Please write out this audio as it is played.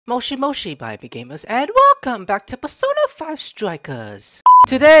Moshi Moshi baby gamers, and welcome back to Persona 5 Strikers.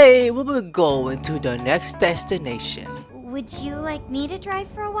 Today we will go into the next destination. Would you like me to drive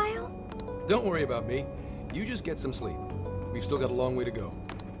for a while? Don't worry about me. You just get some sleep. We've still got a long way to go.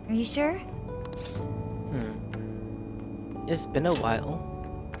 Are you sure? It's been a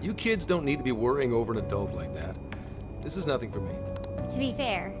while. You kids don't need to be worrying over an adult like that. This is nothing for me. To be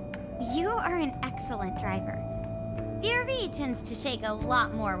fair, you are an excellent driver. The RV tends to shake a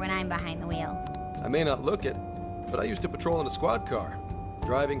lot more when I'm behind the wheel. I may not look it, but I used to patrol in a squad car.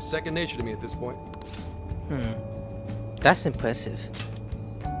 Driving's second nature to me at this point. That's impressive.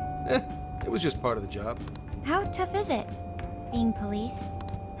 It was just part of the job. How tough is it, being police?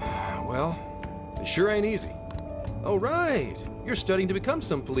 Well, it sure ain't easy. Oh, right. You're studying to become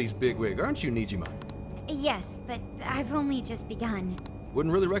some police bigwig, aren't you, Nijima? Yes, but I've only just begun.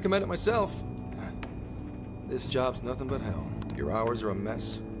 Wouldn't really recommend it myself. This job's nothing but hell. Your hours are a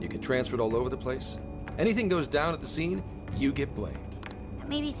mess. You get transferred all over the place. Anything goes down at the scene, you get blamed.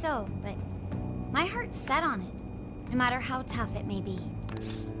 Maybe so, but my heart's set on it, no matter how tough it may be.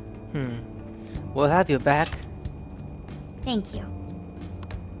 We'll have you back. Thank you.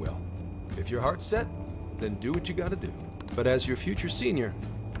 Well, if your heart's set, then do what you gotta do. But as your future senior,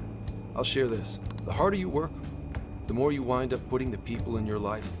 I'll share this. The harder you work, the more you wind up putting the people in your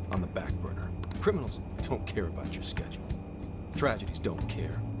life on the back burner. Criminals don't care about your schedule. Tragedies don't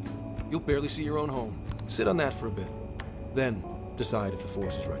care. You'll barely see your own home. Sit on that for a bit. Then decide if the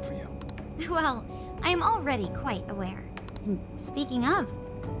force is right for you. Well, I'm already quite aware. And speaking of,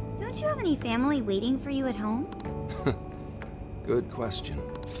 don't you have any family waiting for you at home? Good question.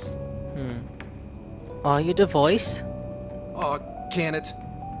 Are you the voice? Oh, can it?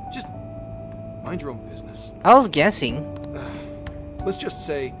 Just mind your own business. I was guessing. Let's just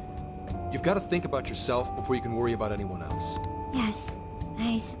say you've got to think about yourself before you can worry about anyone else. Yes,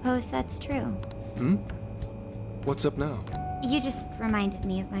 I suppose that's true. What's up now? You just reminded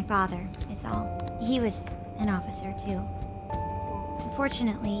me of my father, is all. He was an officer, too.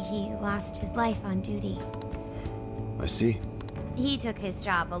 Unfortunately, he lost his life on duty. I see. He took his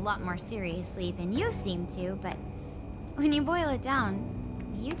job a lot more seriously than you seem to, but when you boil it down,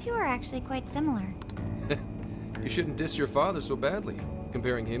 you two are actually quite similar. You shouldn't diss your father so badly,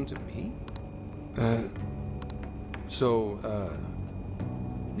 comparing him to me.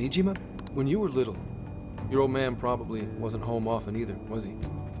 Nijima, when you were little, your old man probably wasn't home often either, was he?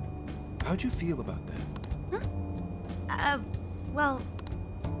 How'd you feel about that? Well,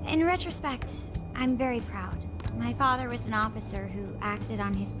 in retrospect, I'm very proud. My father was an officer who acted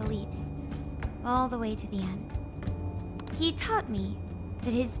on his beliefs, all the way to the end. He taught me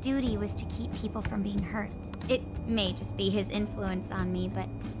that his duty was to keep people from being hurt. It may just be his influence on me, but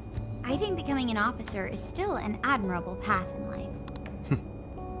I think becoming an officer is still an admirable path in life.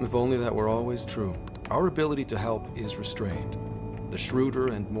 If only that were always true. Our ability to help is restrained. The shrewder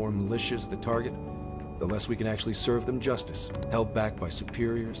and more malicious the target, the less we can actually serve them justice. Held back by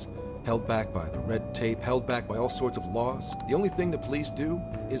superiors, held back by the red tape, held back by all sorts of laws. The only thing the police do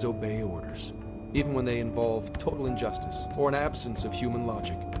is obey orders, even when they involve total injustice or an absence of human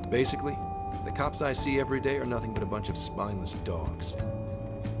logic. Basically, the cops I see every day are nothing but a bunch of spineless dogs.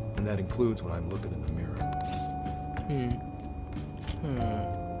 And that includes when I'm looking in the mirror.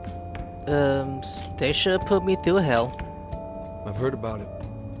 They should have put me through hell. I've heard about it.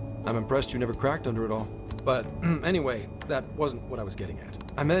 I'm impressed you never cracked under it all. But anyway, that wasn't what I was getting at.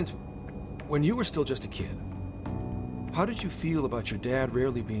 I meant, when you were still just a kid, how did you feel about your dad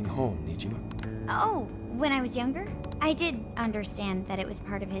rarely being home, Nijima? Oh, when I was younger? I did understand that it was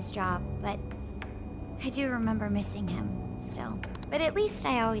part of his job, but I do remember missing him still. But at least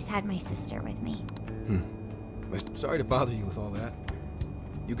I always had my sister with me. Sorry to bother you with all that.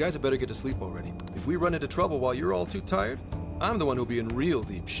 You guys had better get to sleep already. If we run into trouble while you're all too tired, I'm the one who'll be in real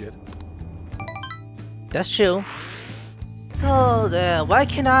deep shit. That's true. Oh, why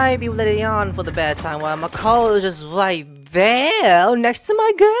can't I be letting on for the bad time while my car is just right there next to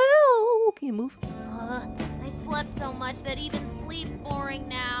my girl? Can you move? I slept so much that even sleep's boring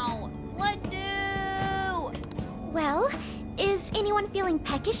now. What do? Well, is anyone feeling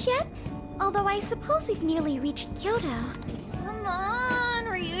peckish yet? Although I suppose we've nearly reached Kyoto. Come on,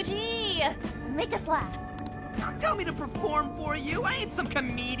 Ryuji. Make us laugh. Don't tell me to perform for you. I ain't some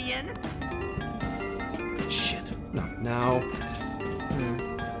comedian. Shit, not now.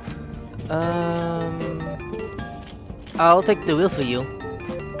 I'll take the wheel for you.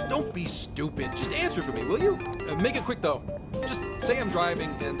 Don't be stupid. Just answer for me, will you? Make it quick, though. Just say I'm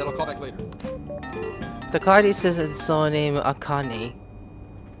driving, and then I'll call back later. The card says its own name, Akane.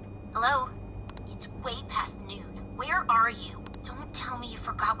 Hello? It's way past noon. Where are you? Don't tell me you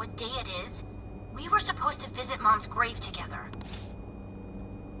forgot. forgot what day it is. We were supposed to visit Mom's grave together.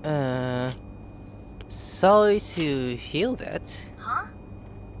 Sorry to hear that. Huh?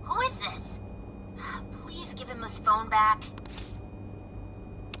 Who is this? Please give him his phone back.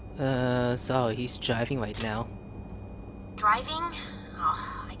 Sorry, he's driving right now. Driving?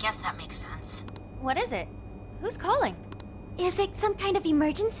 Oh, I guess that makes sense. What is it? Who's calling? Is it some kind of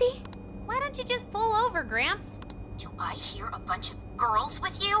emergency? Why don't you just pull over, Gramps? Do I hear a bunch of girls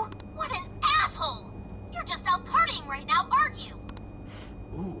with you? What an asshole! You're just out partying right now, aren't you?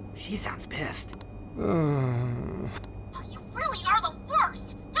 Ooh, she sounds pissed. Oh, you really are the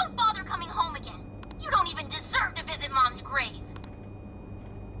worst! Don't bother coming home again. You don't even deserve to visit Mom's grave.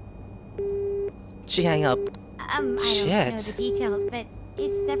 She hang up. I don't know the details, but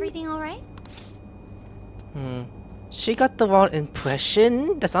is everything alright? She got the wrong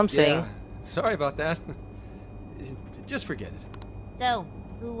impression. That's what I'm saying. Yeah, sorry about that. Just forget it. So,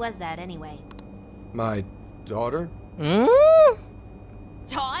 who was that anyway? My daughter?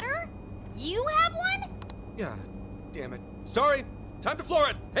 Daughter? You have one? Yeah, damn it. Sorry. Time to floor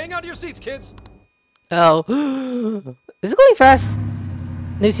it. Hang on to your seats, kids. Oh. Is it going fast?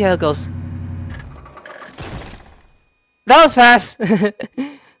 Let me see how it goes. That was fast!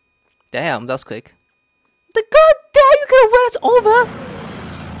 Damn, that was quick. The goddamn, you could have run us over!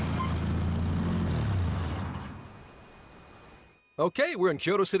 Okay, we're in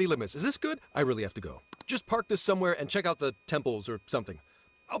Kyoto city limits. Is this good? I really have to go. Just park this somewhere and check out the temples or something.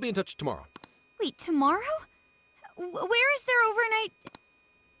 I'll be in touch tomorrow. Wait, tomorrow? Where is their overnight?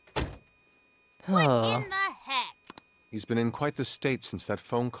 What in the heck? He's been in quite the state since that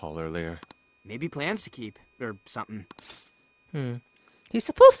phone call earlier. Maybe plans to keep, or something. He's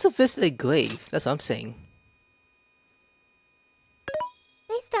supposed to visit a grave. That's what I'm saying.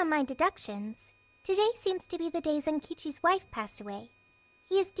 Based on my deductions, today seems to be the day Zenkichi's wife passed away.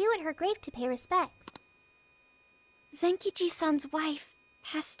 He is due at her grave to pay respects. Zenkichi-san's wife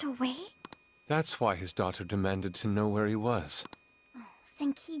passed away? That's why his daughter demanded to know where he was.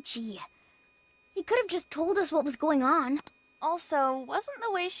 Zenkichi. He could have just told us what was going on. Also, wasn't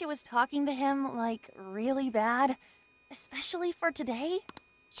the way she was talking to him, like, really bad? Especially for today?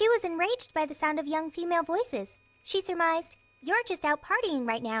 She was enraged by the sound of young female voices. She surmised, "You're just out partying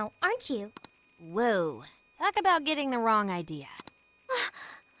right now, aren't you?" Whoa. Talk about getting the wrong idea.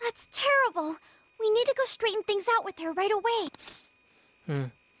 That's terrible. We need to go straighten things out with her right away.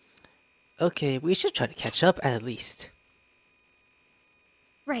 Okay, we should try to catch up at least.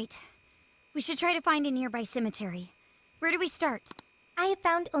 Right. We should try to find a nearby cemetery. Where do we start? I have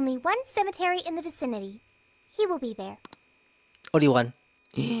found only one cemetery in the vicinity. He will be there. Only one.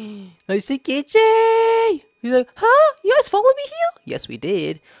 I see Kichi! He's like, huh? You guys followed me here? Yes, we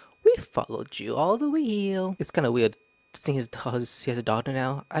did. We followed you all the way here. It's kind of weird seeing he has a daughter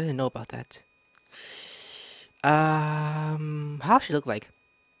now. I didn't know about that. How she look like?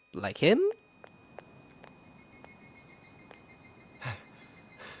 Like him?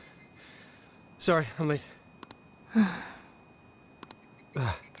 Sorry, I'm late.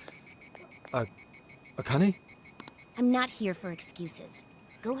 Akane? I'm not here for excuses.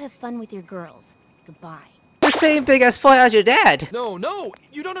 Go have fun with your girls. Goodbye. The same big as foot as your dad. No,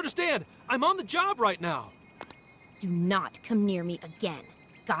 you don't understand. I'm on the job right now. Do not come near me again.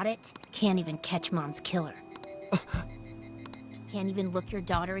 Got it? Can't even catch Mom's killer. Can't even look your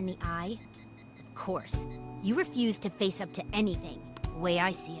daughter in the eye? Of course. You refuse to face up to anything. The way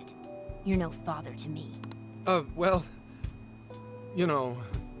I see it. You're no father to me. Well, you know...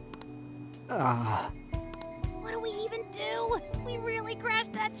 What do we even do? We really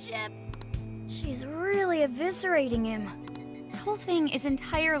crashed that ship. She's really eviscerating him. This whole thing is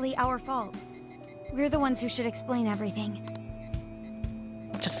entirely our fault. We're the ones who should explain everything.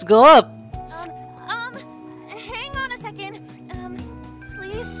 Just go up. Hang on a second.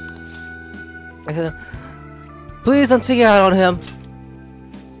 Please? Please don't take it out on him.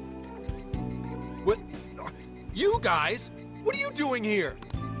 What? You guys? What are you doing here?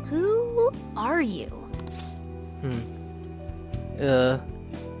 Who are you?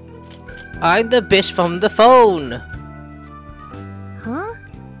 I'm the bitch from the phone. Huh?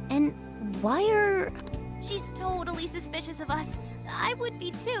 And why are... She's totally suspicious of us. I would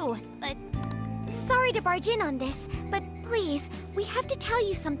be too, but... Sorry to barge in on this, but please, we have to tell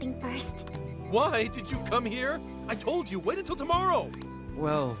you something first. Why did you come here? I told you, wait until tomorrow.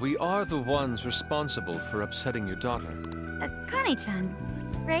 Well, we are the ones responsible for upsetting your daughter. Akane-chan,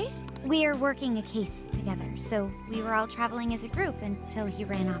 right? We're working a case together, so we were all traveling as a group until he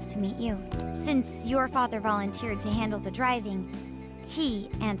ran off to meet you. Since your father volunteered to handle the driving, he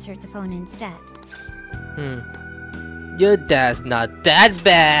answered the phone instead. Your dad's not that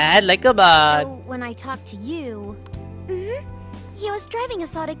bad. Like, come on. So, when I talked to you... He was driving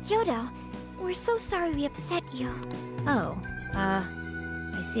us all to Kyoto. We're so sorry we upset you. Oh, I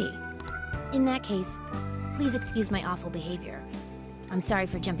see. In that case, please excuse my awful behavior. I'm sorry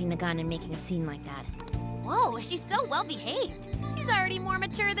for jumping the gun and making a scene like that. Whoa, she's so well behaved. She's already more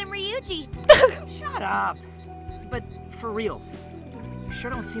mature than Ryuji. Shut up. But for real, you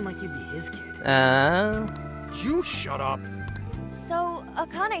sure don't seem like you'd be his kid. You shut up. So,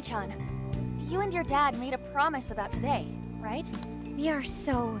 Akane-chan, you and your dad made a promise about today, right? We are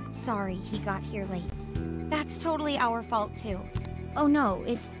so sorry he got here late. That's totally our fault too. Oh no,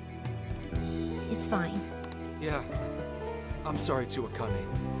 it's fine. Yeah. I'm sorry too,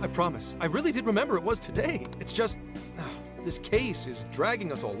 Akane. I promise. I really did remember it was today. It's just... this case is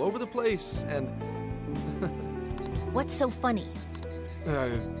dragging us all over the place, and... What's so funny?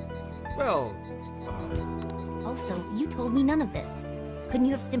 Well... Also, you told me none of this. Couldn't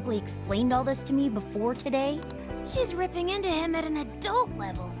you have simply explained all this to me before today? She's ripping into him at an adult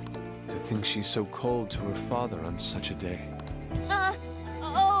level. To think she's so cold to her father on such a day.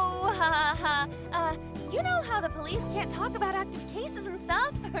 You know how the police can't talk about active cases and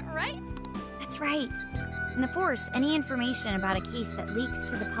stuff, right? That's right. In the Force, any information about a case that leaks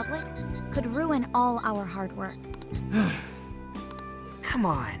to the public could ruin all our hard work. Come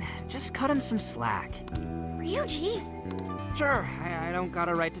on, just cut him some slack. Ryuji! Sure, I don't got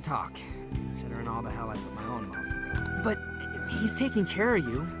a right to talk, considering all the hell I put my own mom through. But he's taking care of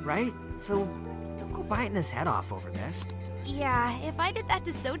you, right? So don't go biting his head off over this. Yeah, if I did that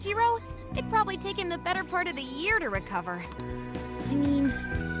to Sojiro, it'd probably take him the better part of the year to recover. I mean,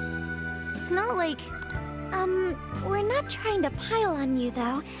 it's not like... we're not trying to pile on you,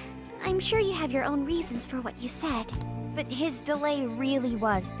 though. I'm sure you have your own reasons for what you said. But his delay really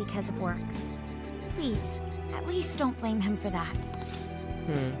was because of work. Please, at least don't blame him for that.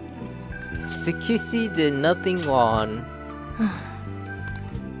 Tsukisi did nothing wrong.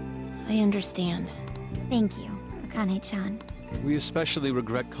 I understand. Thank you, Akane-chan. We especially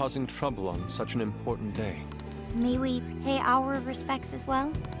regret causing trouble on such an important day. May we pay our respects as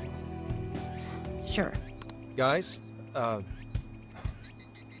well? Sure. Guys,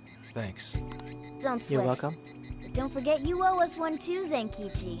 thanks. Don't sweat You're it. welcome. But don't forget you owe us one too,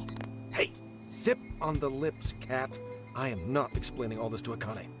 Zenkichi. Hey, zip on the lips, cat. I am not explaining all this to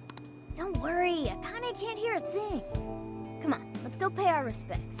Akane. Don't worry, Akane can't hear a thing. Come on, let's go pay our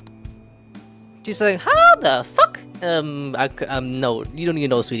respects. She's like, how the fuck? No, you don't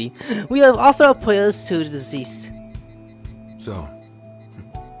even know, sweetie. We have offered our prayers to the deceased. So,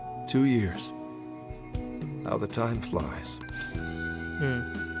 2 years. How the time flies.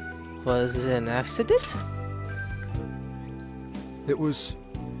 Was it an accident? It was...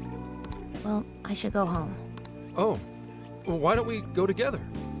 Well, I should go home. Oh, well, why don't we go together?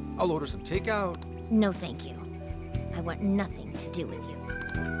 I'll order some takeout. No, thank you. I want nothing to do with you.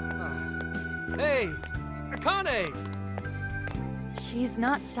 Hey, Akane! She's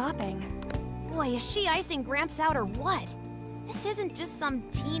not stopping. Boy, is she icing Gramps out or what? This isn't just some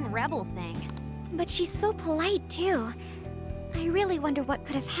teen rebel thing. But she's so polite, too. I really wonder what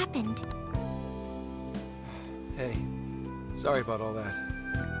could have happened. Hey, sorry about all that.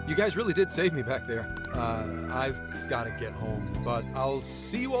 You guys really did save me back there. I've got to get home, but I'll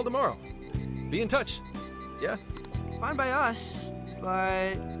see you all tomorrow. Be in touch. Yeah? Fine by us,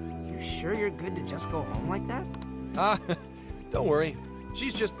 but you sure you're good to just go home like that? Don't worry.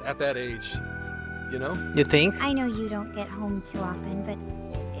 She's just at that age, you know? You think? I know you don't get home too often, but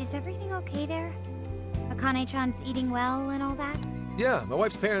is everything okay there? Akane-chan's eating well and all that? Yeah, my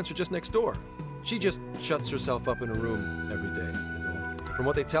wife's parents are just next door. She just shuts herself up in her room every day, is all. From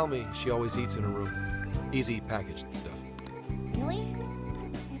what they tell me, she always eats in her room. Easy packaged stuff. Really?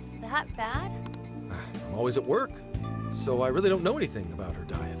 It's that bad? I'm always at work, so I really don't know anything about her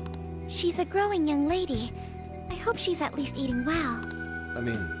diet. She's a growing young lady. I hope she's at least eating well. I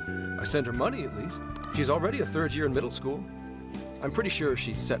mean, I send her money at least. She's already a third year in middle school. I'm pretty sure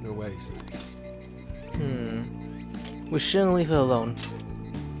she's set in her ways. We shouldn't leave her alone.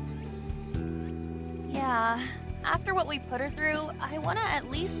 Yeah. After what we put her through, I want to at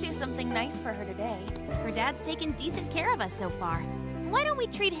least do something nice for her today. Her dad's taken decent care of us so far. Why don't we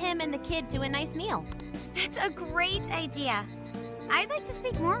treat him and the kid to a nice meal? That's a great idea. I'd like to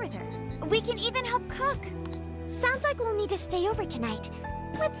speak more with her. We can even help cook. Sounds like we'll need to stay over tonight.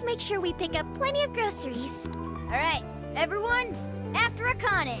 Let's make sure we pick up plenty of groceries. All right, everyone, after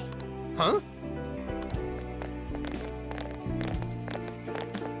Akane. Huh?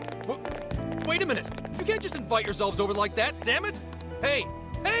 Wait a minute! You can't just invite yourselves over like that, damn it! Hey,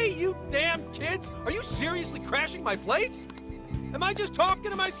 Hey, you damn kids! Are you seriously crashing my place? Am I just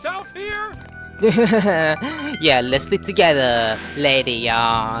talking to myself here? Yeah, let's sleep together, Lady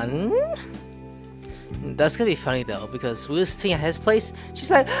on. That's gonna be funny though, because we were sitting at his place. She's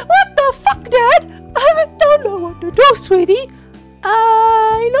like, "What the fuck, Dad? I don't know what to do, sweetie.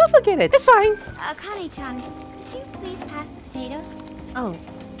 No, forget it. It's fine." Akane-chan, could you please pass the potatoes? Oh,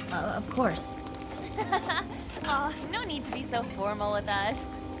 of course. Oh, no need to be so formal with us.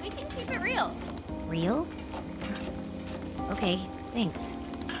 We can keep it real. Real? Okay, thanks.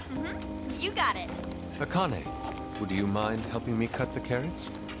 You got it. Akane, would you mind helping me cut the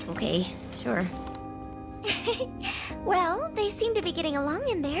carrots? Okay, sure. Well, they seem to be getting along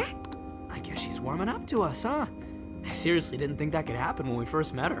in there. I guess she's warming up to us, huh? I seriously didn't think that could happen when we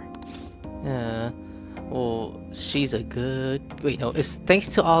first met her. Yeah. Well, she's a good. Wait, no. It's thanks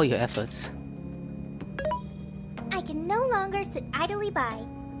to all your efforts. I can no longer sit idly by.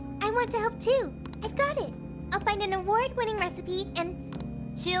 I want to help too. I've got it. I'll find an award-winning recipe and...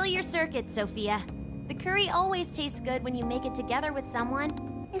 Chill your circuits, Sophia. The curry always tastes good when you make it together with someone.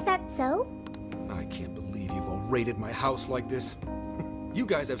 Is that so? I can't believe you've all raided my house like this. You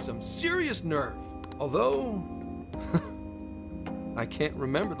guys have some serious nerve. Although... I can't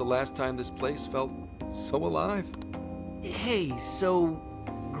remember the last time this place felt so alive. Hey, so...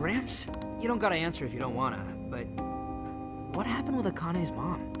 Gramps? You don't gotta answer if you don't wanna, but... What happened with Akane's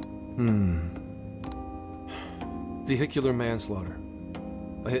mom? Vehicular manslaughter.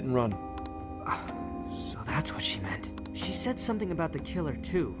 A hit and run. So that's what she meant. She said something about the killer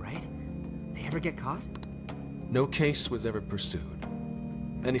too, right? They ever get caught? No case was ever pursued.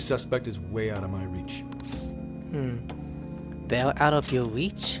 Any suspect is way out of my reach. They're out of your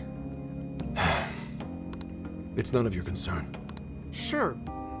reach? It's none of your concern. Sure,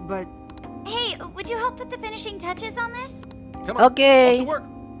 but... Hey, would you help put the finishing touches on this? Come on, Okay. off to work.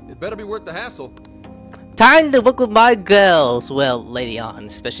 It better be worth the hassle. Time to work with my girls. Well, Lady on,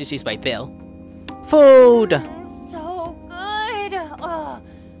 especially she's right there. Food! So good. Oh,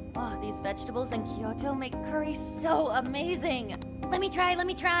 these vegetables in Kyoto make curry so amazing. Let me try.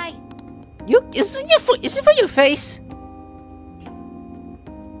 Is it for your face?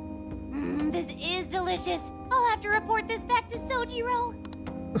 This is delicious. I'll have to report this back to Sojiro.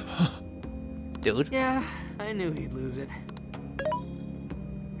 Dude. Yeah, I knew he'd lose it.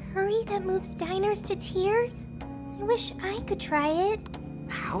 Curry that moves diners to tears? I wish I could try it.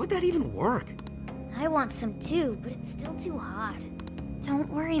 How would that even work? I want some too, but it's still too hot. Don't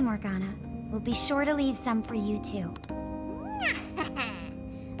worry, Morgana. We'll be sure to leave some for you too.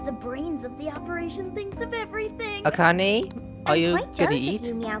 The brains of the operation thinks of everything. Akane, are you quite gonna jealous eat? of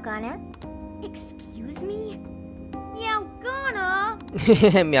you, Meowgana. Excuse me? Meowgana! Who are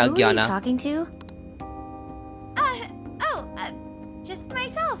you Meowgana. talking to? Just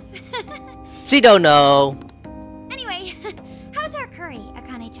myself. She don't know. Anyway, how's our curry,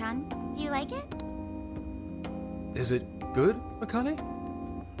 Akane-chan? Do you like it? Is it good, Akane?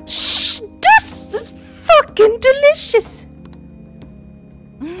 Shh! This is fucking delicious.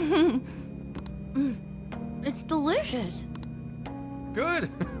 It's delicious. Good.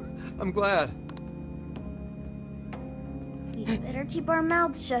 I'm glad. We better keep our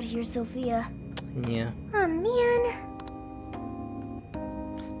mouths shut here, Sophia. Yeah. Oh man.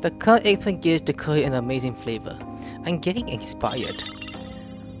 The curd eggplant gives the curry an amazing flavor. I'm getting inspired.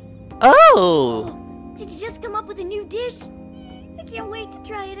 Oh! Did you just come up with a new dish? I can't wait to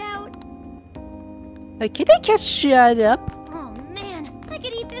try it out. Like, can I catch shut up? Oh man, I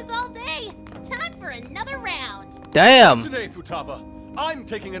could eat this all day. Time for another round. Damn! Today, Futaba, I'm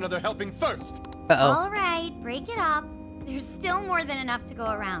taking another helping first. Uh-oh. All right, break it up. There's still more than enough to go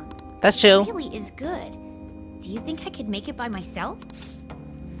around. That's chill. Really is good. Do you think I could make it by myself?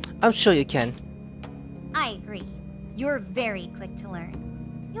 I'm sure you can. I agree. You're very quick to learn.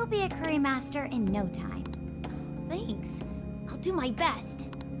 You'll be a curry master in no time. Thanks. I'll do my best.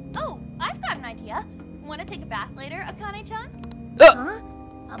 Oh, I've got an idea. Want to take a bath later, Akane-chan? Huh?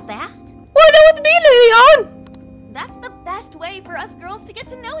 A bath? Why not with me, Leon? That's the best way for us girls to get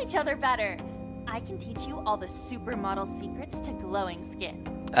to know each other better. I can teach you all the supermodel secrets to glowing skin.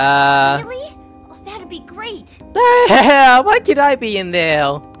 Really? Oh, that'd be great. Hell, why could I be in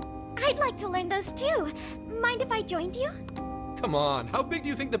there? I'd like to learn those too. Mind if I joined you? Come on, how big do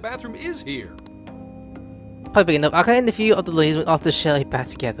you think the bathroom is here? Probably big enough. I can interview all the ladies off the shell back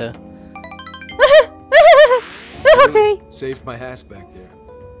together. Okay. Saved my ass back there.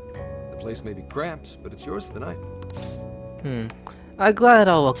 The place may be cramped, but it's yours for the night. I'm glad it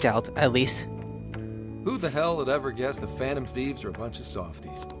all worked out, at least. Who the hell would ever guess the Phantom Thieves are a bunch of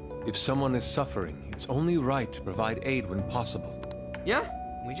softies? If someone is suffering, it's only right to provide aid when possible. Yeah,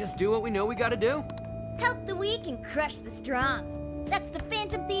 We just do what we know we gotta do. Help the weak and crush the strong. That's the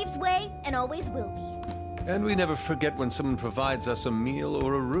Phantom Thieves way, and always will be. And we never forget when someone provides us a meal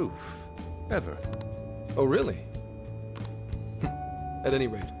or a roof. Ever. Oh, really? At any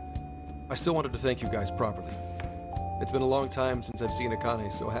rate, I still wanted to thank you guys properly. It's been a long time since I've seen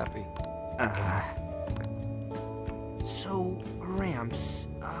Akane so happy. So, Ramps,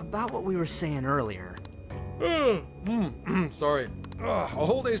 about what we were saying earlier. Sorry. A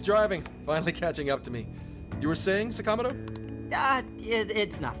whole day's driving, finally catching up to me. You were saying, Sakamoto?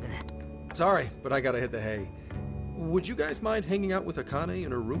 It's nothing. Sorry, but I gotta hit the hay. Would you guys mind hanging out with Akane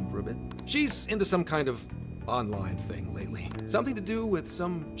in her room for a bit? She's into some kind of online thing lately. Something to do with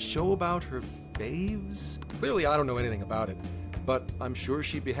some show about her faves? Clearly, I don't know anything about it, but I'm sure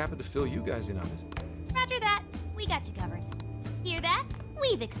she'd be happy to fill you guys in on it. Roger that. We got you covered. Hear that?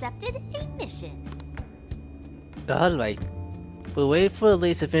 We've accepted a mission. Alright. We'll wait for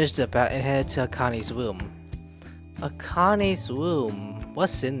Elise to finish the bat and head to Akane's room. Akane's room?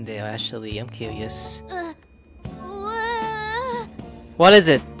 What's in there actually? I'm curious. What is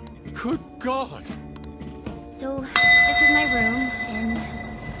it? Good God! So, this is my room, and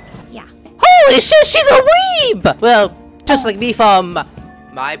yeah. Holy shit, she's a weeb! Well, just like me from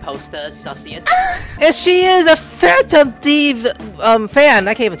my posters, I'll see it. And she is a Phantom Thief fan.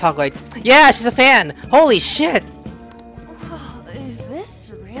 I can't even talk right. Yeah, she's a fan. Holy shit. Is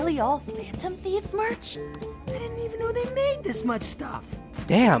this really all Phantom Thieves merch? I didn't even know they made this much stuff.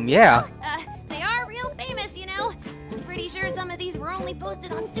 Damn, yeah. They are real famous, you know. I'm pretty sure some of these were only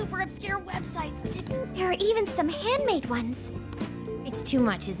posted on super obscure websites, too. There are even some handmade ones. It's too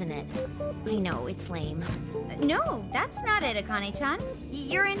much, isn't it? I know, it's lame. No, that's not it, Akane-chan.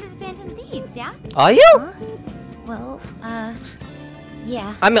 You're into the Phantom Thieves, yeah? Are you? Huh? Well,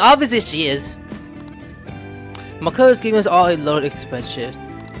 yeah. I mean, obviously she is. Makoto's giving us all a load expensive.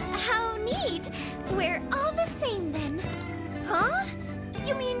 How neat! We're all the same then. Huh?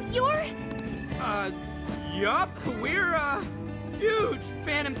 You mean you're... Yup. We're, huge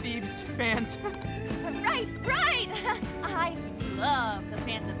Phantom Thieves fans. Right! I love the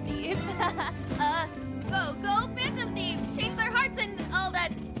Phantom Thieves. Go Phantom Thieves! Change their hearts and all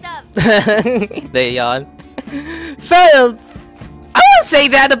that stuff. They yawn. Phantom... I wouldn't say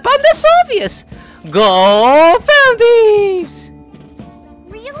that, but that's obvious. Go Phantom Thieves!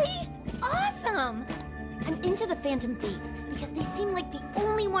 Really? Awesome! I'm into the Phantom Thieves because they seem like the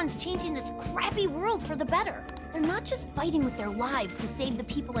only ones changing this crappy world for the better. They're not just fighting with their lives to save the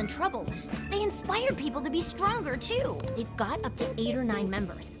people in trouble. They inspire people to be stronger too. They've got up to 8 or 9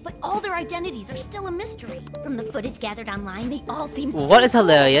 members, but all their identities are still a mystery. From the footage gathered online, they all seem so What is cool.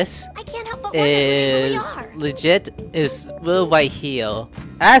 hilarious I can't help but wonder who they really is are. legit is Will White Heel.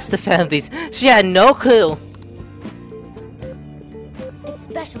 As the Phantom Thieves, she had no clue.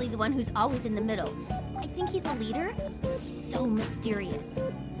 Especially the one who's always in the middle. I think he's the leader. He's so mysterious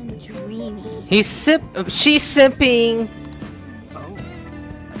and dreamy. She's simping.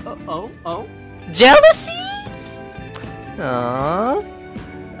 Oh. Jealousy? Aww.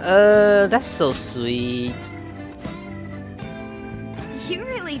 That's so sweet. You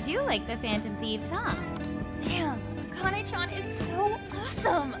really do like the Phantom Thieves, huh? Damn, Akane-chan is so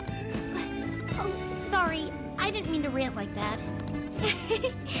awesome. Oh, sorry. I didn't mean to rant like that.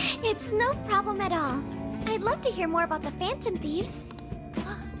 It's no problem at all. I'd love to hear more about the Phantom Thieves.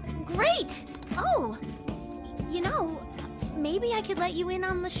 Great! Oh, you know, maybe I could let you in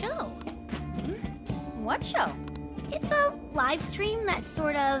on the show. What show? It's a live stream that's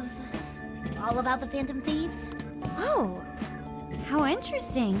sort of all about the Phantom Thieves. Oh, how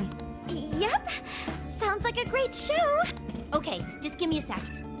interesting. Yep, sounds like a great show. Okay, just give me a sec.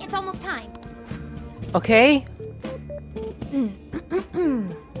 It's almost time. Okay.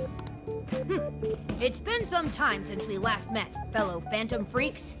 It's been some time since we last met, fellow Phantom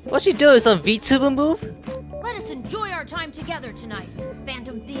Freaks. What you doing? Some VTuber move? Let us enjoy our time together tonight.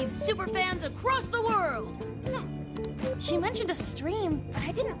 Phantom Thieves superfans across the world. She mentioned a stream, but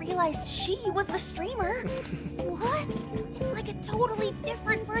I didn't realize she was the streamer. What? It's like a totally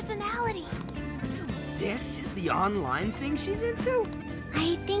different personality. So this is the online thing she's into?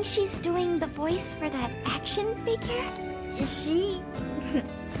 I think she's doing the voice for that action figure. Is she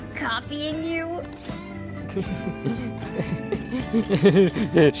copying you?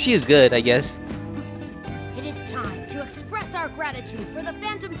 She is good, I guess. It is time to express our gratitude for the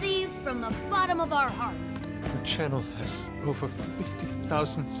Phantom Thieves from the bottom of our hearts. The channel has over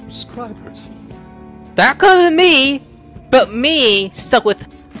 50,000 subscribers. That could have been me, but me stuck with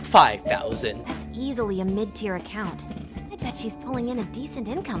 5,000. That's easily a mid-tier account. I bet she's pulling in a decent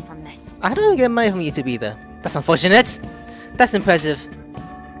income from this. I don't get money from YouTube either. That's unfortunate. That's impressive.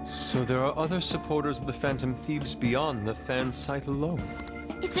 So there are other supporters of the Phantom Thieves beyond the fan site alone.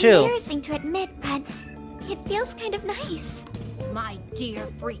 It's True. embarrassing to admit, but it feels kind of nice. My dear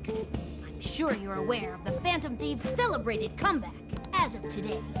freaks, I'm sure you're aware of the Phantom Thieves' celebrated comeback. As of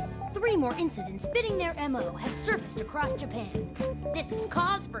today, 3 more incidents fitting their MO have surfaced across Japan. This is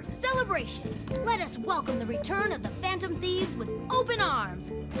cause for celebration. Let us welcome the return of the Phantom Thieves with open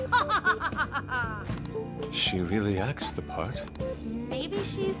arms. Ha ha ha ha ha ha! She really acts the part. Maybe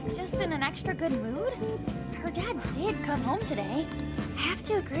she's just in an extra good mood? Her dad did come home today. I have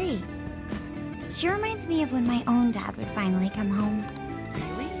to agree. She reminds me of when my own dad would finally come home.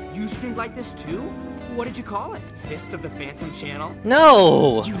 Really? You streamed like this too? What did you call it? Fist of the Phantom Channel?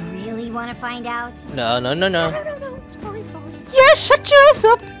 No! You really want to find out? No, no, no, no. No. Sorry. Yeah, shut your ass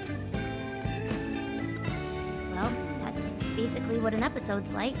up! Well, that's basically what an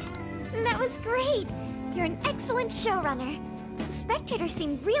episode's like. That was great. You're an excellent showrunner. The spectators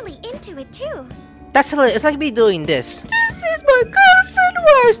seem really into it too. That's hilarious. It's like me doing this. This is my girlfriend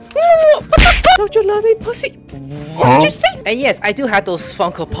was. What the fuck? Don't you love me, pussy? What did you say? And yes, I do have those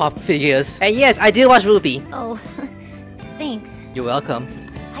Funko Pop figures. And yes, I did watch Ruby. Oh, thanks. You're welcome.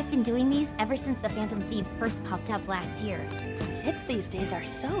 I've been doing these ever since the Phantom Thieves first popped up last year. Hits these days are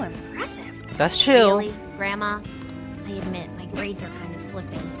so impressive. That's true. Really, Grandma? I admit, my grades are kind of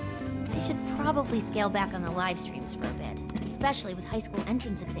slipping. I should probably scale back on the live streams for a bit, especially with high school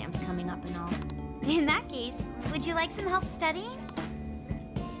entrance exams coming up and all. In that case, would you like some help studying?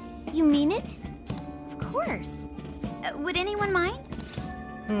 You mean it? Of course. Would anyone mind?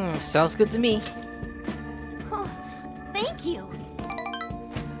 Sounds good to me. Oh, thank you.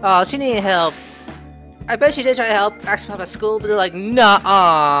 Oh, she needed help. I bet she did try to help, ask for help at school, but they're like,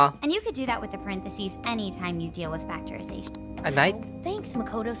 nah. And you could do that with the parentheses anytime you deal with factorization. At night? Oh, thanks,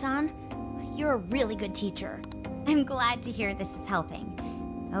 Makoto-san. You're a really good teacher. I'm glad to hear this is helping.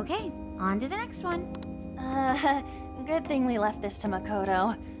 Okay, on to the next one. Good thing we left this to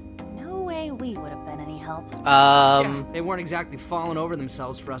Makoto. No way we would have been any help. Yeah, they weren't exactly falling over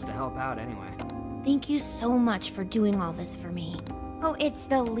themselves for us to help out anyway. Thank you so much for doing all this for me. Oh, it's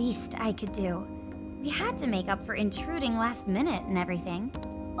the least I could do. We had to make up for intruding last minute and everything.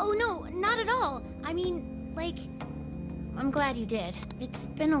 Oh no, not at all. I mean, like, I'm glad you did. It's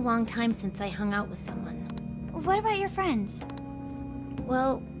been a long time since I hung out with someone. What about your friends?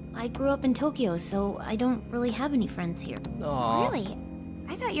 Well, I grew up in Tokyo, so I don't really have any friends here. Aww. Really?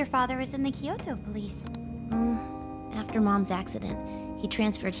 I thought your father was in the Kyoto police. After Mom's accident, he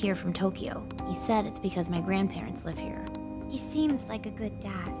transferred here from Tokyo. He said it's because my grandparents live here. He seems like a good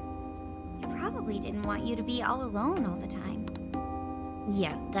dad. He probably didn't want you to be all alone all the time.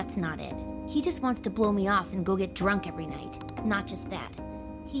 Yeah, that's not it. He just wants to blow me off and go get drunk every night. Not just that.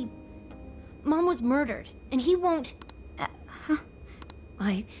 Mom was murdered, and he won't...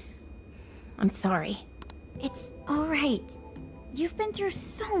 I'm sorry. It's alright. You've been through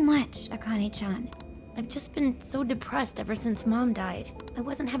so much, Akane-chan. I've just been so depressed ever since Mom died. I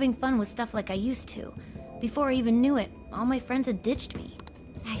wasn't having fun with stuff like I used to. Before I even knew it, all my friends had ditched me.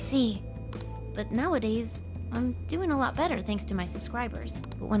 I see. But nowadays, I'm doing a lot better thanks to my subscribers.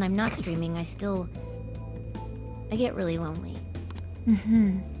 But when I'm not streaming, I get really lonely.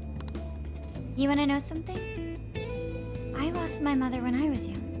 You wanna know something? I lost my mother when I was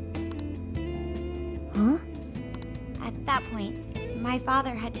young. Huh? At that point, my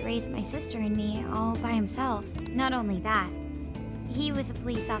father had to raise my sister and me all by himself. Not only that, he was a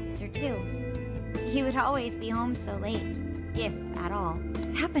police officer too. He would always be home so late, if at all.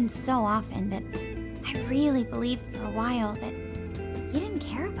 It happened so often that I really believed for a while that he didn't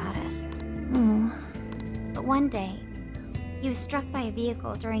care about us. But one day, he was struck by a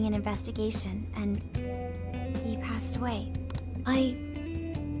vehicle during an investigation, and he passed away. I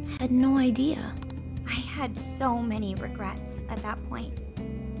had no idea. I had so many regrets at that point.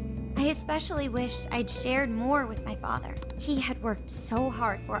 I especially wished I'd shared more with my father. He had worked so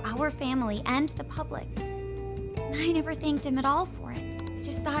hard for our family and the public, and I never thanked him at all for it. I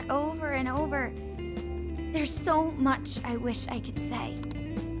just thought over and over, there's so much I wish I could say.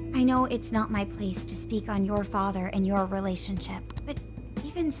 I know it's not my place to speak on your father and your relationship, but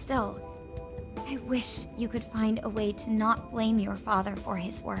even still, I wish you could find a way to not blame your father for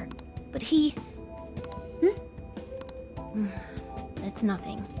his work. But he... It's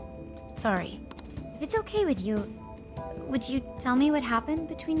nothing. Sorry. If it's okay with you, would you tell me what happened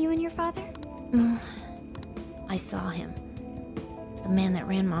between you and your father? I saw him. The man that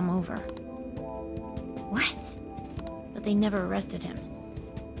ran Mom over. What? But they never arrested him.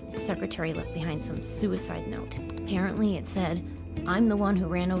 His secretary left behind some suicide note. Apparently it said, "I'm the one who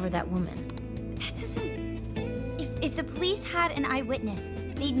ran over that woman." That doesn't... If If the police had an eyewitness,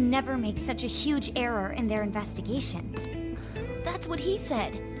 they'd never make such a huge error in their investigation. That's what he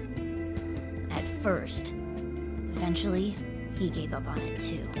said. At first. Eventually, he gave up on it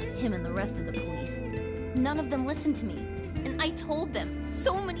too. Him and the rest of the police. None of them listened to me. And I told them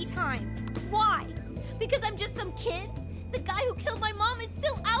so many times. Why? Because I'm just some kid? The guy who killed my mom is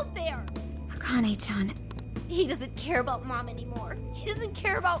still out there! Akane-chan. He doesn't care about Mom anymore. He doesn't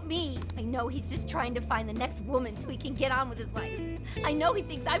care about me. I know he's just trying to find the next woman so he can get on with his life. I know he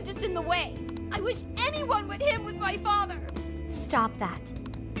thinks I'm just in the way. I wish anyone but him was my father. Stop that.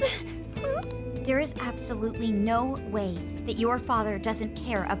 There is absolutely no way that your father doesn't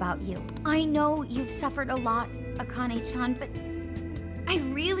care about you. I know you've suffered a lot, Akane-chan, but I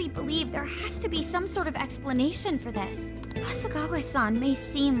really believe there has to be some sort of explanation for this. Hasegawa-san may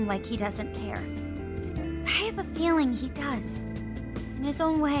seem like he doesn't care. I have a feeling he does. In his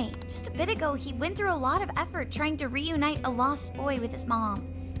own way. Just a bit ago, he went through a lot of effort trying to reunite a lost boy with his mom.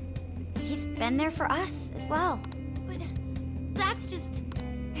 He's been there for us as well. But that's just...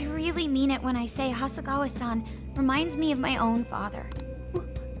 I really mean it when I say Hasegawa-san reminds me of my own father.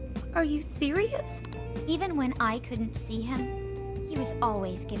 Are you serious? Even when I couldn't see him, he was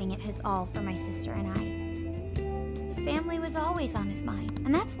always giving it his all for my sister and I. His family was always on his mind.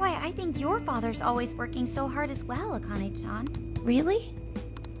 And that's why I think your father's always working so hard as well, Akane-chan. Really?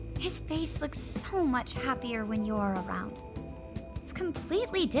 His face looks so much happier when you're around. It's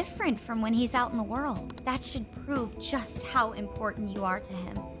completely different from when he's out in the world. That should prove just how important you are to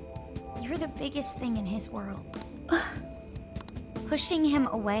him. You're the biggest thing in his world. Pushing him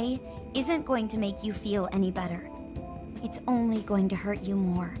away isn't going to make you feel any better. It's only going to hurt you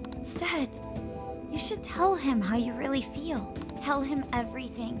more. Instead, you should tell him how you really feel. Tell him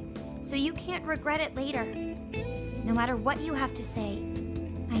everything, so you can't regret it later. No matter what you have to say,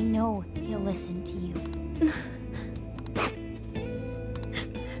 I know he'll listen to you.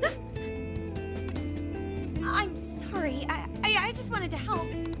 I'm sorry. I just wanted to help.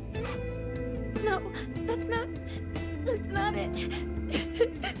 No, that's not it.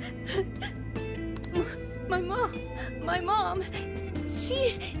 My mom,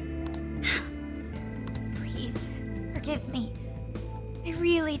 she... Please, forgive me. I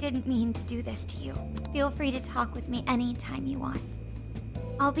really didn't mean to do this to you. Feel free to talk with me anytime you want.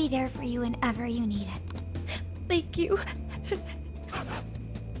 I'll be there for you whenever you need it. Thank you.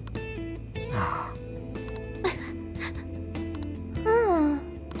 Oh,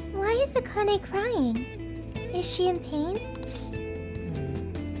 why is Akane crying? Is she in pain?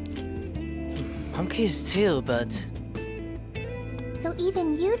 I'm curious too, but... So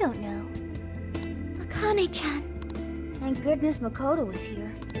even you don't know. Akane-chan. Thank goodness Makoto was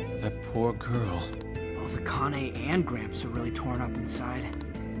here. That poor girl. Both Akane and Gramps are really torn up inside.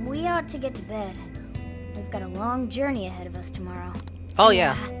 We ought to get to bed. We've got a long journey ahead of us tomorrow. Oh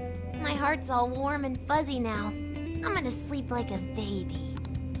yeah. My heart's all warm and fuzzy now. I'm gonna sleep like a baby.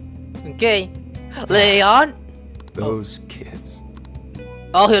 Okay. Leon? Those kids.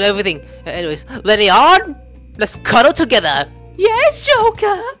 I'll hear everything. Anyways, Leon, let's cuddle together. Yes,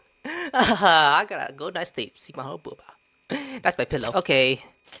 Joker. I got a good night's sleep. See my whole booba. That's my pillow. Okay.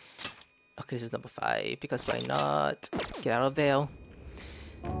 Okay, this is number 5 because why not? Get out of there.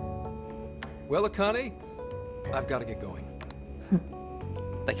 Well, Akane, I've got to get going.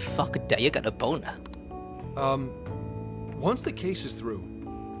 Like fuck that, you got a boner. Once the case is through,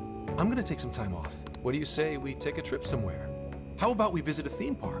 I'm gonna take some time off. What do you say we take a trip somewhere? How about we visit a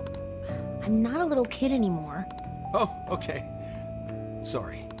theme park? I'm not a little kid anymore. Oh, okay.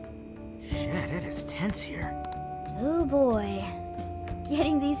 Sorry. Shit, it is tense here. Oh boy.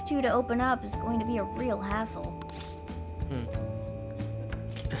 Getting these two to open up is going to be a real hassle.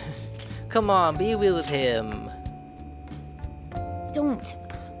 Come on, be real with him. Don't.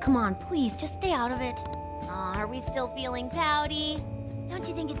 Come on, please, just stay out of it. Aw, are we still feeling pouty? Don't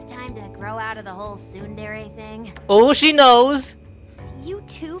you think it's time to grow out of the whole tsundere thing? Oh, she knows. You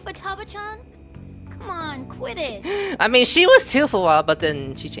too, Futaba-chan? Come on, quit it. I mean, she was too for a while, but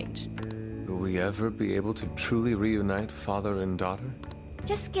then she changed. Will we ever be able to truly reunite father and daughter?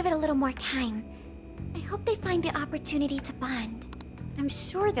 Just give it a little more time. I hope they find the opportunity to bond. I'm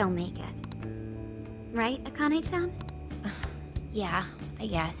sure they'll make it. Right, Akane-chan? Yeah, I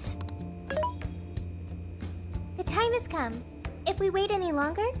guess. The time has come. If we wait any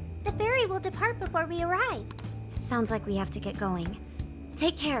longer, the ferry will depart before we arrive. Sounds like we have to get going.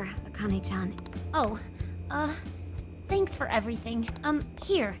 Take care, Akane-chan. Oh, thanks for everything.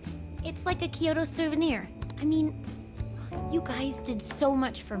 Here. It's like a Kyoto souvenir. I mean, you guys did so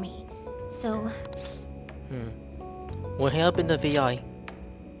much for me. So... We'll help in the VI.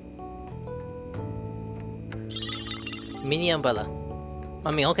 Mini umbrella.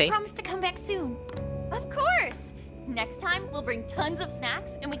 I mean, okay. Promise to come back soon. Of course! Next time, we'll bring tons of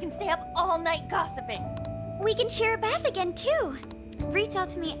snacks and we can stay up all night gossiping. We can share a bath again, too. Reach out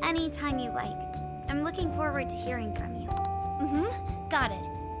to me anytime you like. I'm looking forward to hearing from you. Got it.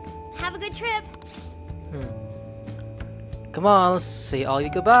 Have a good trip. Come on, let's say all your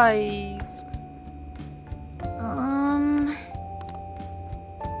goodbyes.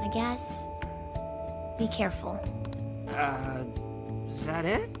 I guess. Be careful. Is that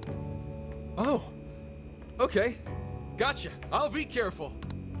it? Oh, okay. Gotcha. I'll be careful.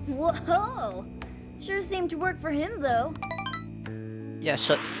 Whoa! Sure seemed to work for him, though. Yeah,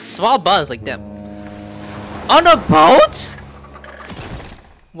 shut. Small buns like them. On a boat?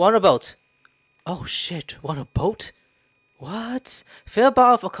 On a boat. Oh shit, on a boat? What? Fill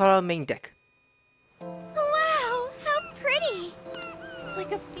above Okinawa main deck. Wow, how pretty! It's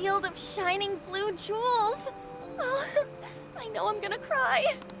like a field of shining blue jewels. Oh, I know I'm gonna cry.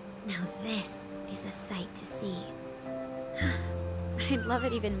 Now this is a sight to see. I'd love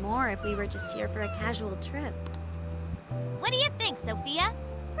it even more if we were just here for a casual trip. What do you think, Sophia?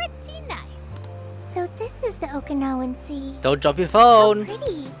 Pretty nice. So this is the Okinawan Sea. Don't drop your How phone.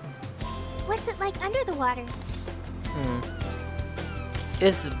 pretty. What's it like under the water?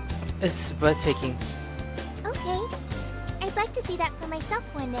 It's breathtaking. Okay. I'd like to see that for myself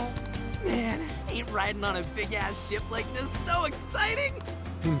one day. Man, ain't riding on a big-ass ship like this so exciting?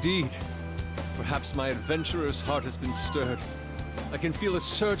 Indeed. Perhaps my adventurer's heart has been stirred. I can feel a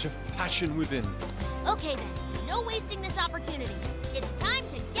surge of passion within. Okay then, no wasting this opportunity. It's time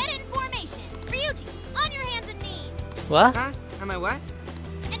to get in formation. Ryuji, on your hands and knees. What? Huh? Am I what?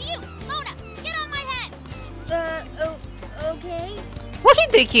 And you, Mona, get on my head. Okay. What's she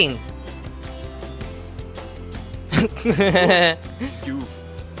thinking?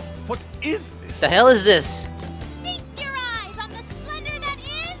 What is this? The hell is this? Feast your eyes on the splendor that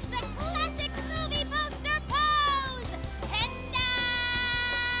is the classic movie poster pose.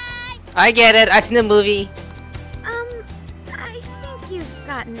 Hendai! I get it. I seen the movie. I think you've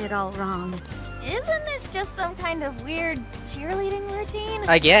gotten it all wrong. Isn't this just some kind of weird cheerleading routine?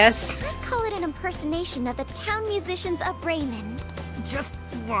 I guess. I'd call it an impersonation of the town musicians of Bremen. Just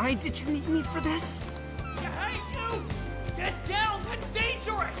why did you need me for this? Hey, you! Get down! That's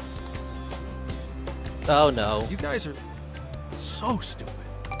dangerous! Oh no. You guys are so stupid.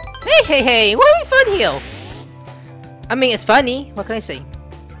 Hey! What are we fun here? I mean, it's funny. What can I say?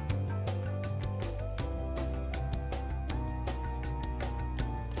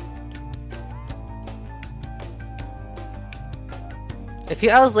 A few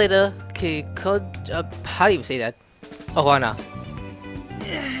hours later, how do you say that? Ohana.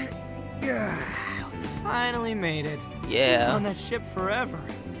 Finally made it. Yeah. On that ship forever.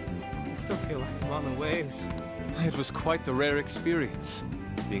 I still feel like I'm on the waves. It was quite the rare experience,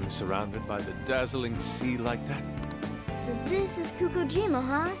 being surrounded by the dazzling sea like that. So this is Kukujima,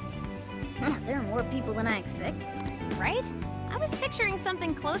 huh? There are more people than I expected. Right? I was picturing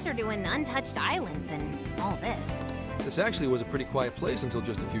something closer to an untouched island than all this. This actually was a pretty quiet place until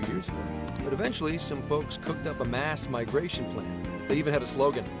just a few years ago. But eventually, some folks cooked up a mass migration plan. They even had a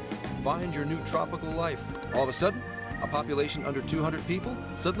slogan, "Find your new tropical life." All of a sudden, a population under 200 people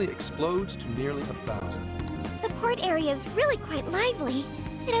suddenly explodes to nearly 1,000. The port area is really quite lively.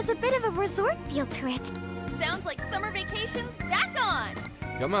 It has a bit of a resort feel to it. Sounds like summer vacation's back on!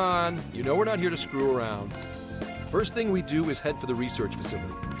 Come on, you know we're not here to screw around. First thing we do is head for the research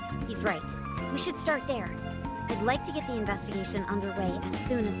facility. He's right. We should start there. I'd like to get the investigation underway as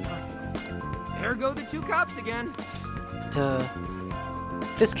soon as possible. There go the two cops again.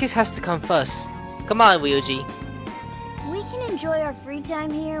 This case has to come first. Come on, Ryuji. We can enjoy our free time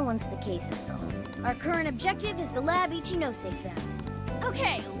here once the case is solved. Our current objective is the lab Ichinose found.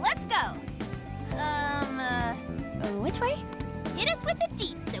 Okay, let's go! Which way? Hit us with the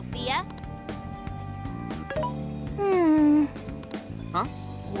deets, Sophia. Huh?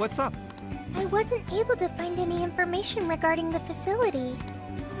 What's up? I wasn't able to find any information regarding the facility.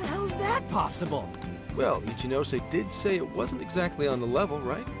 How's that possible? Well, Ichinose did say it wasn't exactly on the level,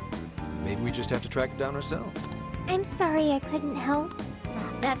 right? Maybe we just have to track it down ourselves. I'm sorry I couldn't help.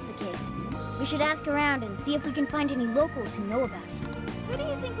 If that's the case, we should ask around and see if we can find any locals who know about it. Who do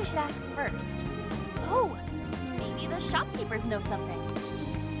you think we should ask first? Oh, maybe the shopkeepers know something.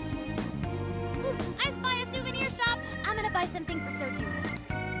 Ooh, I spy a souvenir shop. I'm gonna buy something for Soji.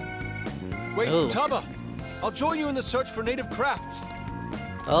 Wait, Oh. Taba! I'll join you in the search for native crafts.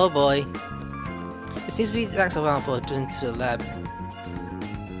 Oh boy. It seems we asked around for to the lab.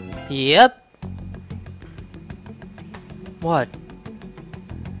 Yep. What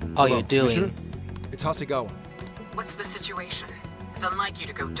are Hello, you doing? Commissioner? It's Hasegawa. What's the situation? It's unlike you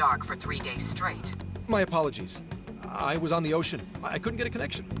to go dark for 3 days straight. My apologies. I was on the ocean. I couldn't get a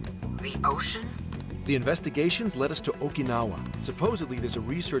connection. The ocean? The investigations led us to Okinawa. Supposedly, there's a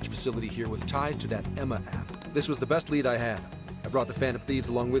research facility here with ties to that Emma app. This was the best lead I had. I brought the Phantom Thieves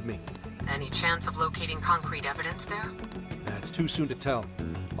along with me. Any chance of locating concrete evidence there? It's too soon to tell.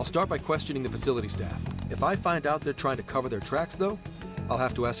 I'll start by questioning the facility staff. If I find out they're trying to cover their tracks, though, I'll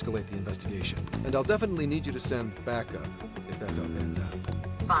have to escalate the investigation. And I'll definitely need you to send backup, if that's how it pans out.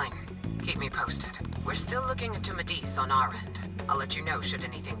 Fine. Keep me posted. We're still looking into Medis on our end. I'll let you know should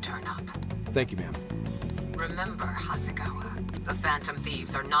anything turn up. Thank you, ma'am. Remember, Hasegawa, the Phantom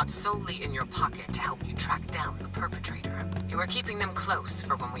Thieves are not solely in your pocket to help you track down the perpetrator. You are keeping them close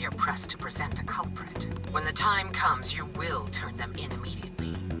for when we are pressed to present a culprit. When the time comes, you will turn them in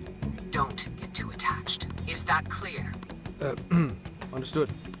immediately. Don't get too attached. Is that clear? Understood.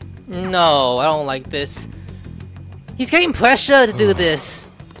 No, I don't like this. He's getting pressure to do this.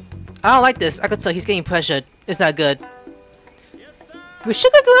 I don't like this. I could tell he's getting pressured. It's not good. We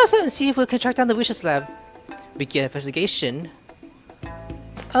should go outside and see if we can track down the research lab. Begin investigation.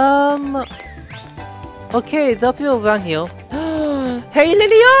 Okay, the people around here. Hey,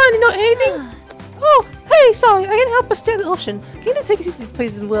 Lilian, you know anything? Oh, hey, sorry, I can't help but stare at the ocean. Can you take us to this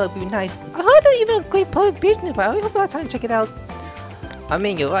place in the world? It'd be nice. I heard there's even a great public beach nearby. I hope I have time to check it out. I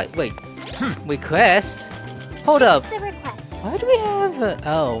mean, you're right. Wait. Request? Hold up. Why do we have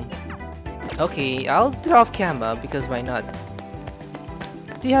oh. Okay, I'll do it off camera because why not?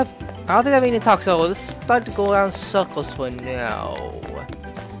 Do you have... I don't think I have any talk, so let's start to go around circles for now.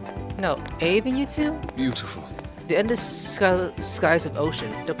 No, anything you two? Beautiful. The endless skies of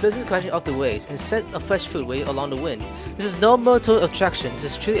ocean, the pleasant crashing of the waves, and scent of fresh food way along the wind. This is no motor attraction, this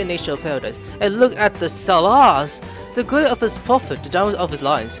is true in nature of paradise. And look at the stars! The glory of his prophet, the diamond of his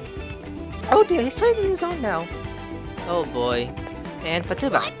lines. Oh dear, he's turning his own now. Oh boy. And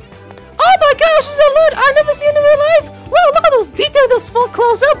Fatiba. What? Oh my gosh, she's a lot I've never seen in real life! Wow, look at those details, those full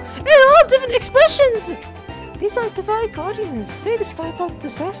close up, and all different expressions! These are divine guardians, say this type of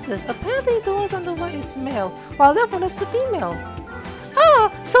disasters. Apparently the ones on the right is male, while that one is the female.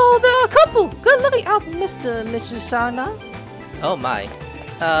 Ah, so they're a couple! Good looking out, Mr. Sana. Oh my.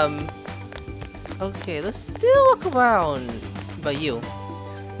 Okay, let's still walk around by you.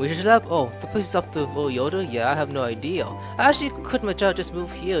 Research lab? Oh, the place is up to Yoda? Yeah, I have no idea. I actually quit my job, just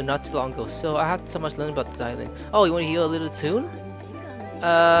moved here not too long ago, so I have so much to learn about this island. Oh, you want to hear a little tune?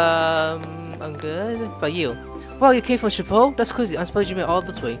 I'm good. By you? Wow, you came from Chapeau? That's crazy. I'm surprised you made all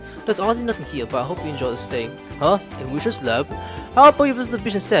this way. There's honestly nothing here, but I hope you enjoy the stay. Huh? In Research lab? How about you visit the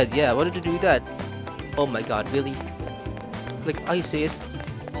beach instead? Yeah, why did you do that? Oh my god, really? Like, are you serious?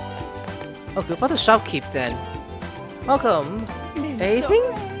 Okay, about the shopkeep then. Welcome. Anything?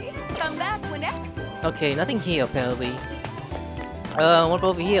 Come back whenever. Okay, nothing here apparently. What about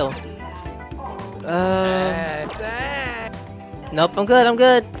over here? Nope, I'm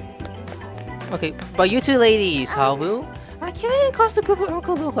good. Okay, but you two ladies, Haru? I came across the group of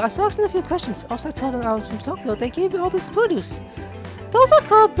Uncle Local. I was asking a few questions. Also, I told them I was from Tokyo. They gave me all this produce. Those are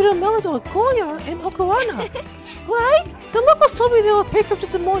called bitter melons or goya in Okinawa. Right? The locals told me they would pick up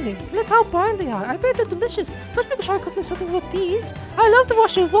just in the morning. Look how brown they are. I bet they're delicious. Let's maybe try cooking something with these. I love to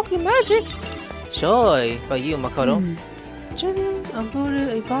watch you work your magic. Sure, by you, Makoto. Trivials,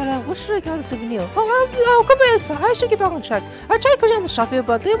 Amburu, Ibarra, what should I get a souvenir? Oh, come here, I should get back on track. I tried going on the shop here,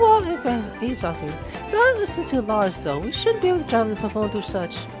 but they were all eavesdropping. Don't listen too large though. We shouldn't be able to travel and perform through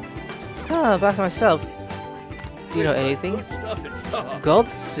such. Ah, back to myself. Do you know anything? Gold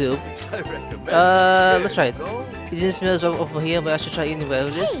soup? Let's try it. It didn't smell as well over here, but I should try eating whatever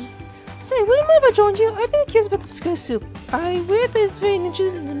it is. Say, would you mind if I joined you? I've been curious about this gold soup. I read that it's very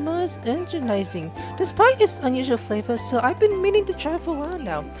interesting and most energizing. Despite its unusual flavor, so I've been meaning to try it for a while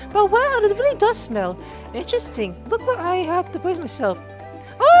now. But wow, it really does smell. Interesting. Look what I have to praise myself.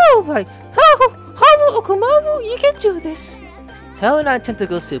 Oh, right. Haru Okumaru, you can do this. Hell and I attempt to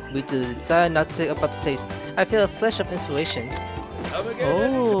go soup with the desire not to take about the taste. I feel a flash of inspiration.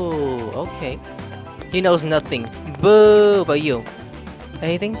 Oh, okay. He knows nothing. Boo, but you.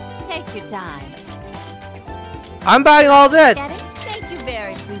 Anything? Take your time. I'm buying all that! Get it? Thank you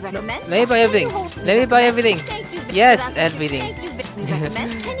very much. We recommend. Let me buy everything. Let me buy everything. Yes, everything.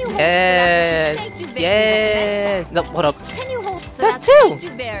 Yes. Yes. No, hold up. That's two. Thank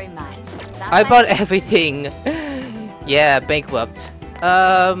you very much. I bought everything. Yeah, bankrupt.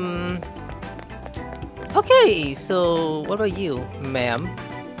 Okay, so what about you, ma'am?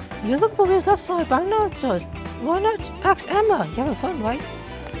 You look for his left side, but I'm not just. Why not ask Emma? You having fun, right?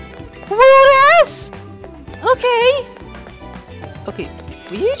 Rude ass! Okay. Okay,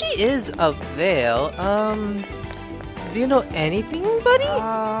 Ryuji is up there. Do you know anything, buddy?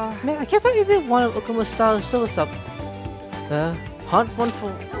 Man, I can't find even one of Okinawa style silver stuff. Hunt one for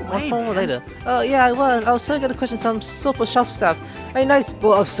later. Oh yeah, I was still gonna question some silver shop stuff. A nice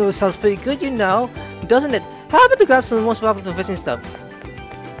bowl of silver sounds pretty good, you know, doesn't it? How about to grab some most popular visiting stuff?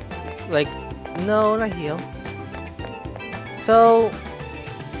 Like, no, not here. So,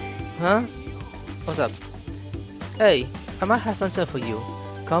 huh? What's up? Hey, I might have something for you.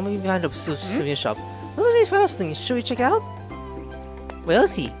 Come in behind the souvenir shop. What's these first things? Should we check out? Where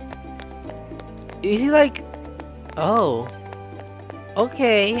is he? Is he like... Oh.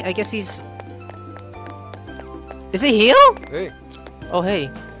 Okay, I guess he's... Is he here? Hey. Oh hey.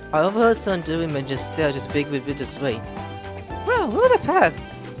 I overheard someone doing mentions there just big with just wait. Wow, look at the path.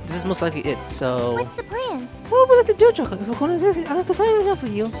 This is most likely it, so... What's the plan? What would like to do, Chocolate? If we're going to I can sign it for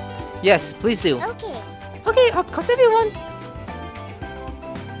you. Yes, please do. Okay. Okay, I'll cut everyone.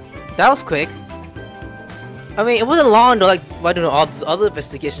 That was quick. I mean, it wasn't long though, like why doing all this other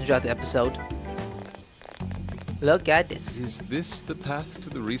investigations throughout the episode. Look at this. Is this the path to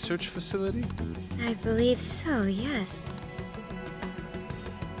the research facility? I believe so, yes.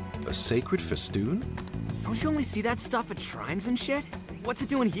 A sacred festoon? Don't you only see that stuff at shrines and shit? What's it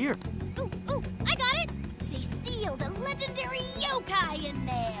doing here? Ooh, I got it! They sealed a legendary yokai in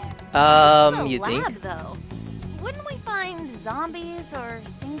there! You lab, think? Though. Wouldn't we find zombies or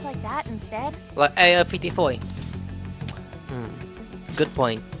things like that instead? Like AR-54. Good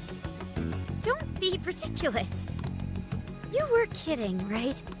point. Don't be ridiculous. You were kidding,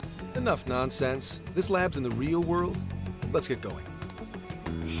 right? Enough nonsense. This lab's in the real world. Let's get going.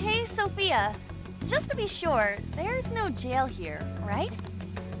 Hey, Sophia. Just to be sure, there's no jail here, right?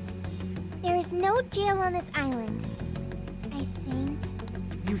 There is no jail on this island. I think.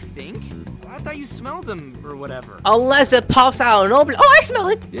 You think? I thought you smelled them or whatever. Unless it pops out and open. Oh, I smell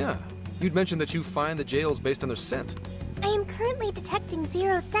it! Yeah. You'd mentioned that you find the jails based on their scent. I am currently detecting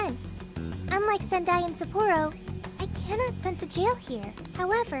 0 scents. Unlike Sendai and Sapporo, I cannot sense a jail here.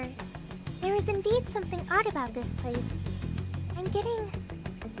 However, there is indeed something odd about this place. I'm getting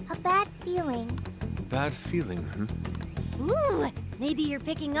a bad feeling. Bad feeling, huh? Ooh, maybe you're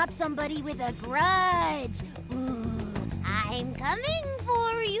picking up somebody with a grudge. Ooh, I'm coming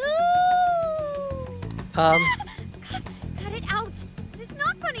for you. Cut it out. It's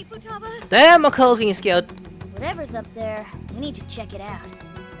not funny, Futaba. Damn, McCall's getting scared. Whatever's up there, we need to check it out.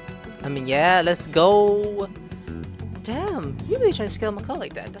 I mean, yeah, let's go. Damn, you really trying to scale McCall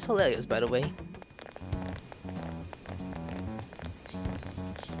like that. That's hilarious, by the way.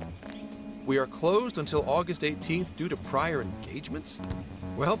 We are closed until August 18th due to prior engagements?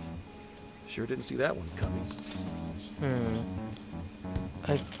 Well, sure didn't see that one coming.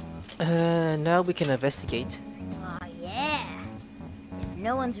 Now we can investigate. Aw, yeah. If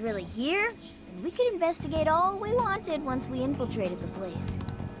no one's really here, then we could investigate all we wanted once we infiltrated the place.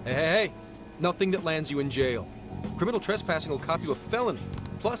 Hey, nothing that lands you in jail. Criminal trespassing will cop you a felony.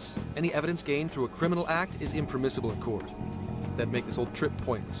 Plus, any evidence gained through a criminal act is impermissible in court. That'd make this whole trip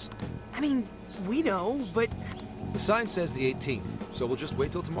pointless. I mean, we know, but... The sign says the 18th, so we'll just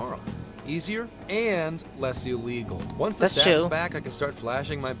wait till tomorrow. Easier and less illegal. Once the staff is back, I can start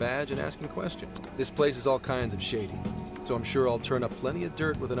flashing my badge and asking questions. This place is all kinds of shady, so I'm sure I'll turn up plenty of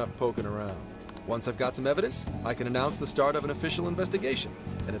dirt with enough poking around. Once I've got some evidence, I can announce the start of an official investigation.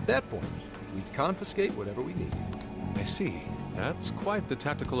 And at that point, we confiscate whatever we need. I see. That's quite the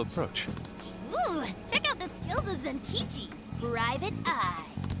tactical approach. Ooh, check out the skills of Zenkichi. Private Eye.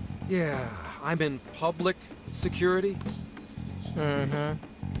 Yeah, I'm in public security.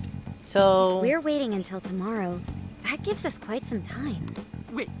 So... If we're waiting until tomorrow. That gives us quite some time.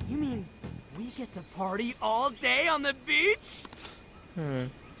 Wait, you mean we get to party all day on the beach?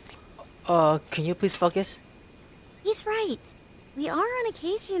 Can you please focus? He's right. We are on a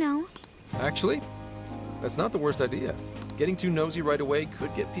case, you know. Actually, that's not the worst idea. Getting too nosy right away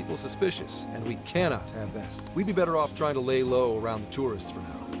could get people suspicious, and we cannot have that. We'd be better off trying to lay low around the tourists for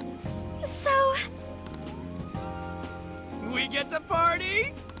now. So... We get to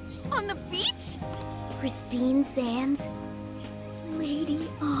party? On the beach? Pristine sands. Lady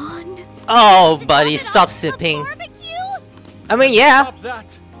on. Oh, buddy, stop sipping. I mean, yeah. Stop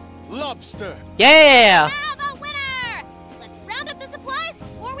that! Lobster! Yeah! Have a winner! Let's round up the supplies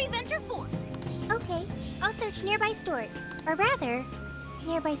before we venture forth. Okay, I'll search nearby stores. Or rather,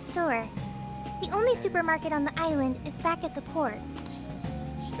 nearby store. The only supermarket on the island is back at the port.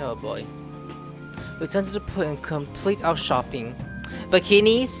 Oh boy. We tend to put and complete our shopping.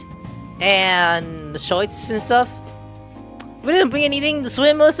 Bikinis and shorts and stuff. We didn't bring anything to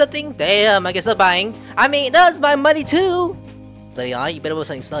swim or something. Damn, I guess I'm buying. I mean, that's my money too. But yeah, you better do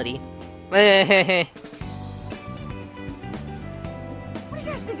something slutty.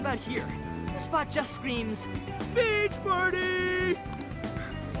 Just think about here. This spot just screams, beach party! The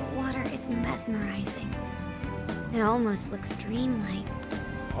water is mesmerizing. It almost looks dreamlike.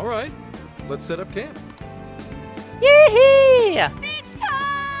 All right, let's set up camp. Yee! Beach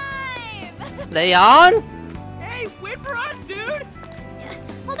time! Leon? Hey, wait for us, dude!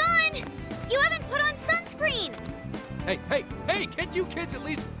 Hold on! You haven't put on sunscreen! Hey, can't you kids at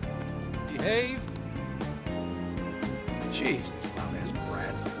least behave? Jeez, these loud-ass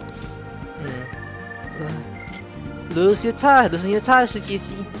brats. Lose your tie, losing your tie,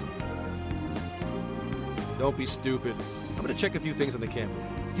 Shikisi. Don't be stupid. I'm gonna check a few things on the camera.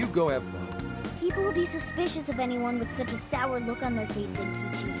 You go have fun. People will be suspicious of anyone with such a sour look on their face,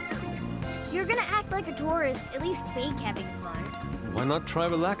 Senkichi. If you're gonna act like a tourist, at least fake having fun. Why not try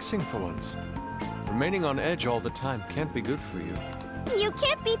relaxing for once? Remaining on edge all the time can't be good for you. You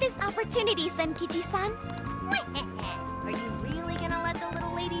can't beat this opportunity, Senkichi-san. Are you really gonna let the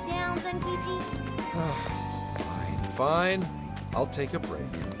little lady down, Senkichi? Fine. I'll take a break.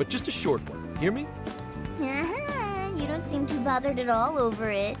 But just a short one. Hear me? You don't seem too bothered at all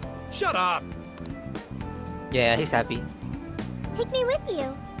over it. Shut up! Yeah, he's happy. Take me with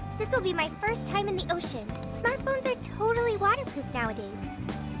you. This will be my first time in the ocean. Smartphones are totally waterproof nowadays.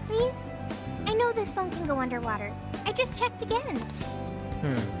 Please? I know this phone can go underwater. I just checked again.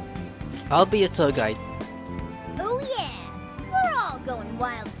 I'll be your tour guide. Oh yeah! We're all going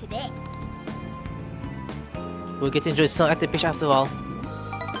wild today. We'll get to enjoy some at the beach after all.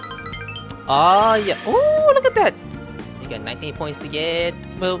 Oh yeah. Oh, look at that! You got 19 points to get.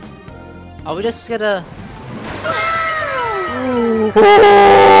 Well, are we just gonna...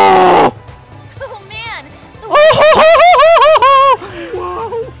 Oh man!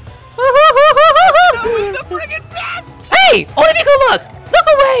 The friggin' best! Hey! Onibiko, look! Look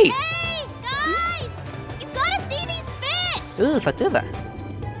away! Hey, guys! You gotta see these fish! Ooh, Fatuba.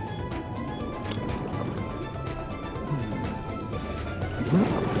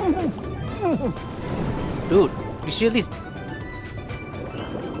 Dude, you should at least...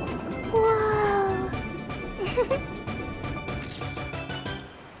 Whoa.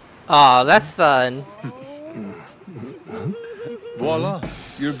 Aw, that's fun. Voila,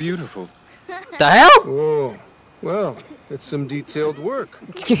 you're beautiful. The hell? Oh, well, it's some detailed work.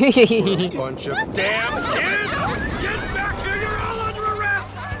 For a bunch of damn kids! Get back here, you're all under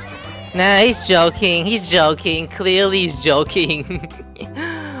arrest! Nah, he's joking. He's joking. Clearly he's joking.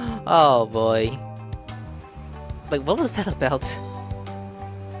 Oh boy. Like, what was that about?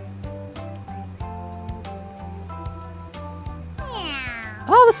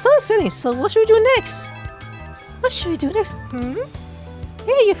 Oh, the sun's setting, so what should we do next? What should we do next?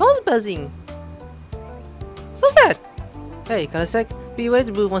 Hey, your phone's buzzing. What's that? Hey, got a sec? Be ready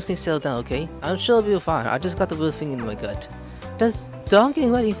to move once things settle down, okay? I'm sure it'll be fine. I just got the weird thing in my gut. Just dog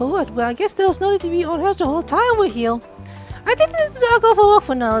getting ready for what? Well, I guess there's no need to be on edge the whole time we're here. I think this is all go for a walk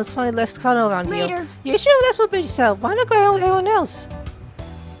for now. Let's find less crowd around here. Yeah, sure, that's what made yourself. Why not go out with everyone else?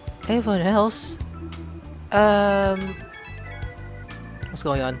 Everyone else? What's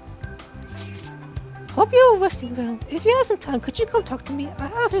going on? Hope you're resting well. If you have some time, could you come talk to me? I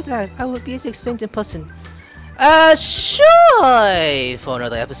have that. I would be able to explain in person. Sure! For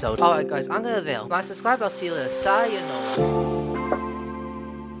another episode. Alright guys, I'm gonna veil. Like, subscribe, I'll see you later. Sayonara.